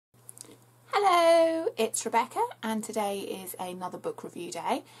Hello, it's Rebecca and today is another book review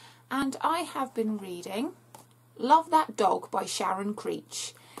day and I have been reading Love That Dog by Sharon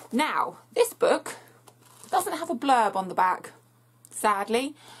Creech. Now, this book doesn't have a blurb on the back,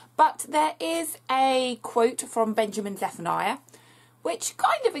 sadly, but there is a quote from Benjamin Zephaniah which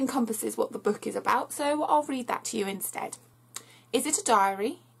kind of encompasses what the book is about, so I'll read that to you instead. Is it a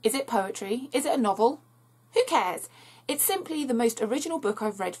diary? Is it poetry? Is it a novel? Who cares? It's simply the most original book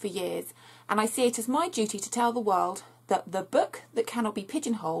I've read for years, and I see it as my duty to tell the world that the book that cannot be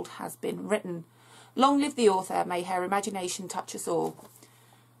pigeonholed has been written. Long live the author, may her imagination touch us all.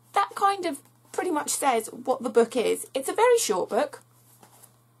 That kind of pretty much says what the book is. It's a very short book,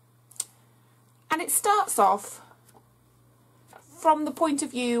 and it starts off from the point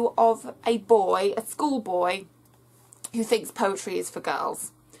of view of a boy, a schoolboy, who thinks poetry is for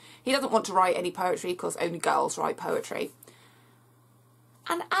girls. He doesn't want to write any poetry because only girls write poetry.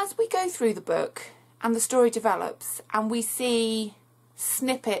 And as we go through the book and the story develops and we see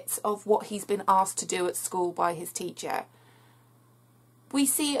snippets of what he's been asked to do at school by his teacher, we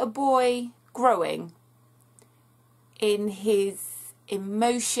see a boy growing in his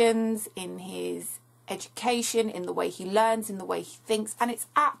emotions, in his education, in the way he learns, in the way he thinks, and it's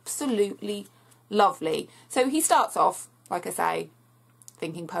absolutely lovely. So he starts off, like I say,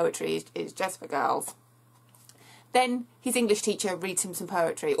 thinking poetry is just for girls. Then his English teacher reads him some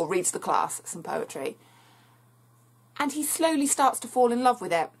poetry, or reads the class some poetry. And he slowly starts to fall in love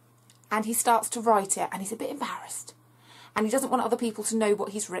with it. And he starts to write it, and he's a bit embarrassed. And he doesn't want other people to know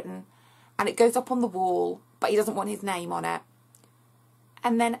what he's written. And it goes up on the wall, but he doesn't want his name on it.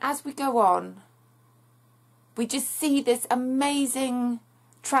 And then as we go on, we just see this amazing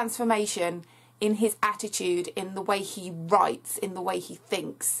transformation in his attitude, in the way he writes, in the way he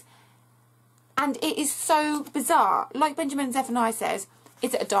thinks. And it is so bizarre. Like Benjamin Zephaniah says,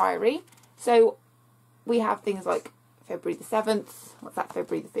 is it a diary? So we have things like February the 7th, what's that,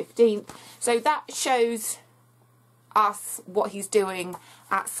 February the 15th. So that shows us what he's doing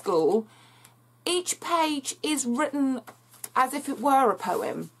at school. Each page is written as if it were a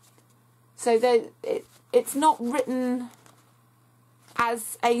poem. So it's not written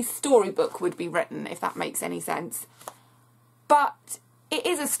as a storybook would be written, if that makes any sense. But it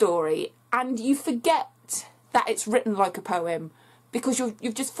is a story, and you forget that it's written like a poem because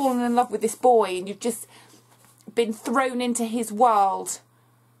you've just fallen in love with this boy and you've just been thrown into his world.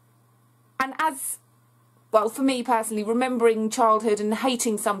 And as, well, for me personally, remembering childhood and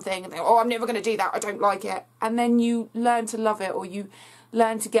hating something and oh, I'm never going to do that, I don't like it. And then you learn to love it, or you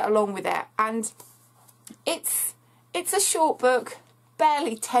learn to get along with it. And it's a short book,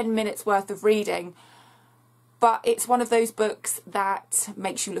 barely 10 minutes worth of reading, but it's one of those books that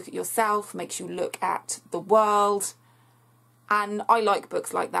makes you look at yourself, makes you look at the world, and I like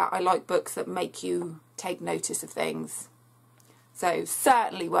books like that. I like books that make you take notice of things. So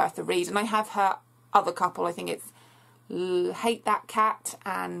certainly worth a read. And I have her other couple, I think it's Hate That Cat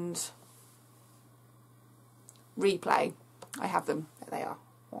and Replay. I have them, there they are.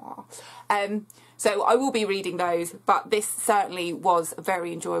 So I will be reading those, but this certainly was a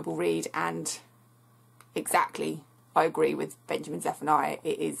very enjoyable read, and exactly, I agree with Benjamin Zephaniah,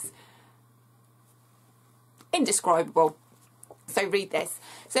 it is indescribable. So read this.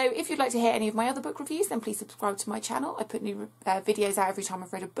 So if you'd like to hear any of my other book reviews, then please subscribe to my channel. I put new videos out every time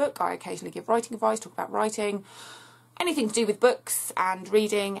I've read a book. I occasionally give writing advice, talk about writing, anything to do with books and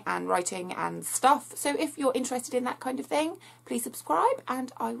reading and writing and stuff. So if you're interested in that kind of thing, please subscribe,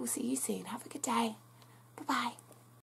 and I will see you soon. Have a good day. Bye-bye.